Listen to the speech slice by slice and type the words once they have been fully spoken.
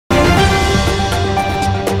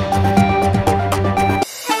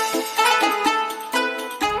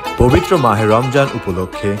পবিত্র মাহে রমজান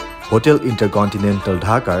উপলক্ষে হোটেল ইন্টারকন্টিনেন্টাল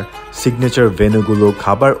ঢাকার সিগনেচার ভেন্যুগুলো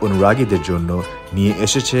খাবার অনুরাগীদের জন্য নিয়ে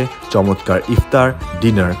এসেছে চমৎকার ইফতার,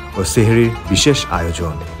 ডিনার ও সেহরির বিশেষ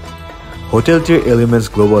আয়োজন। হোটেলটির এলিমেন্টস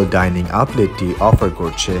গ্লোবাল ডাইনিং আউটলেটটি অফার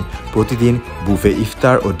করছে প্রতিদিন বুফে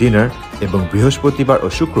ইফতার ও ডিনার এবং বৃহস্পতিবার ও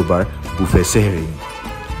শুক্রবার বুফে সেহরি।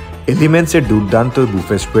 এলিমেন্টসের দুর্দান্ত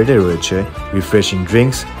বুফে স্প্রেডে রয়েছে রিফ্রেশিং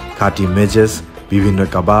ড্রিঙ্কস, খাঁটি মেজেস, বিভিন্ন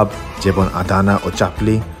কাবাব যেমন আদানা ও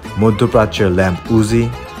চাপলি, মধ্যপ্রাচ্যের ল্যাম্প উজি,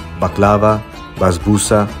 বাকলাভা,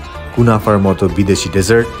 বাসবুসা, কুনাফার মতো বিদেশি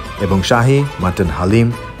ডেজার্ট এবং শাহী মাটন হালিম,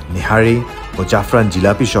 নিহারি ও জাফরান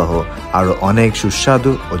জিলাপি সহ আরও অনেক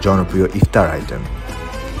সুস্বাদু ও জনপ্রিয় ইফতার আইটেম।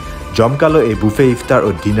 জমকালো এই বুফে ইফতার ও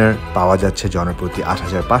ডিনার পাওয়া যাচ্ছে জনপ্রতি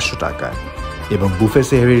 ৮৫০০ টাকায় এবং বুফে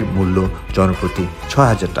সেহরির মূল্য জনপ্রতি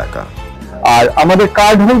 ৬০০০ টাকা। আর আমাদের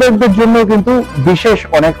কার্ড হোল্ডারদের জন্য কিন্তু বিশেষ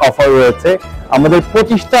অনেক অফার রয়েছে। আমাদের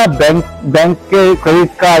 25টা ব্যাংকের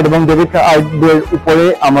ক্রেডিট কার্ড এবং ডেবিট কার্ডের উপরে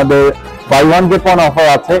আমাদের by one get one offer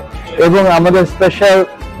আছে এবং আমাদের স্পেশাল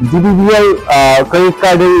ডিবিবিএল ক্রেডিট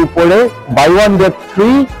কার্ডের উপরে বাই ওয়ান গেট থ্রি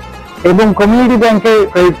এবং কমিউনিটি ব্যাংকের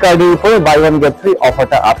ক্রেডিট কার্ডের উপরে বাই ওয়ান গেট থ্রি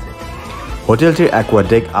অফারটা আছে। হোটেলটির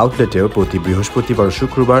অ্যাকোয়াডেক আউটলেটেও প্রতি বৃহস্পতিবার ও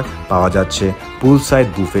শুক্রবার পাওয়া যাচ্ছে পুল সাইড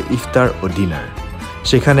বুফে ইফতার ও ডিনার।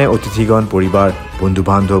 সেখানে অতিথিগণ পরিবার,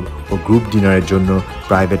 বন্ধুবান্ধব ও গ্রুপ ডিনারের জন্য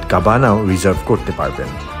প্রাইভেট কাবানাও রিজার্ভ করতে পারবেন।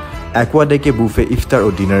 অ্যাকোয়াডেকে বুফে ইফতার ও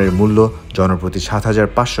ডিনারের মূল্য জনপ্রতি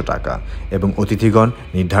 ৭৫০০ টাকা এবং অতিথিগণ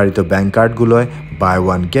নির্ধারিত bank কার্ডগুলোয় by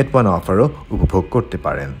one get one অফারও উপভোগ করতে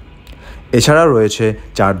পারেন। এছাড়াও রয়েছে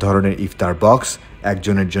 4 ধরনের ইফতার বক্স,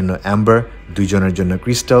 একজনের জন্য অ্যাম্বার, 2 জনের জন্য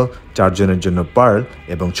ক্রিস্টাল, 4 জনের জন্য পার্ল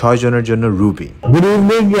এবং 6 জনের জন্য Ruby. Good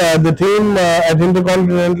evening. The team at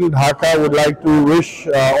Intercontinental Dhaka would like to wish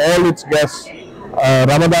all its guests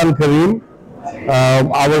Ramadan Kareem.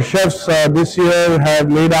 Our chefs this year have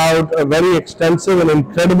laid out a very extensive and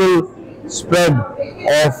incredible spread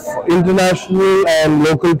of international and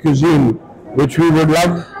local cuisine, which we would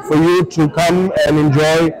love for you to come and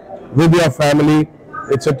enjoy with your family.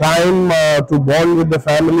 It's a time to bond with the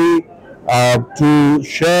family, to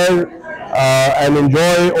share and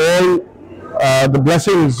enjoy all the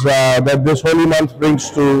blessings that this holy month brings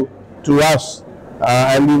to us.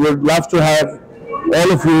 And we would love to have all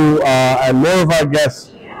of you and more of our guests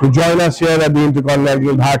to join us here at the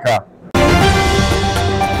Intercontinental Dhaka.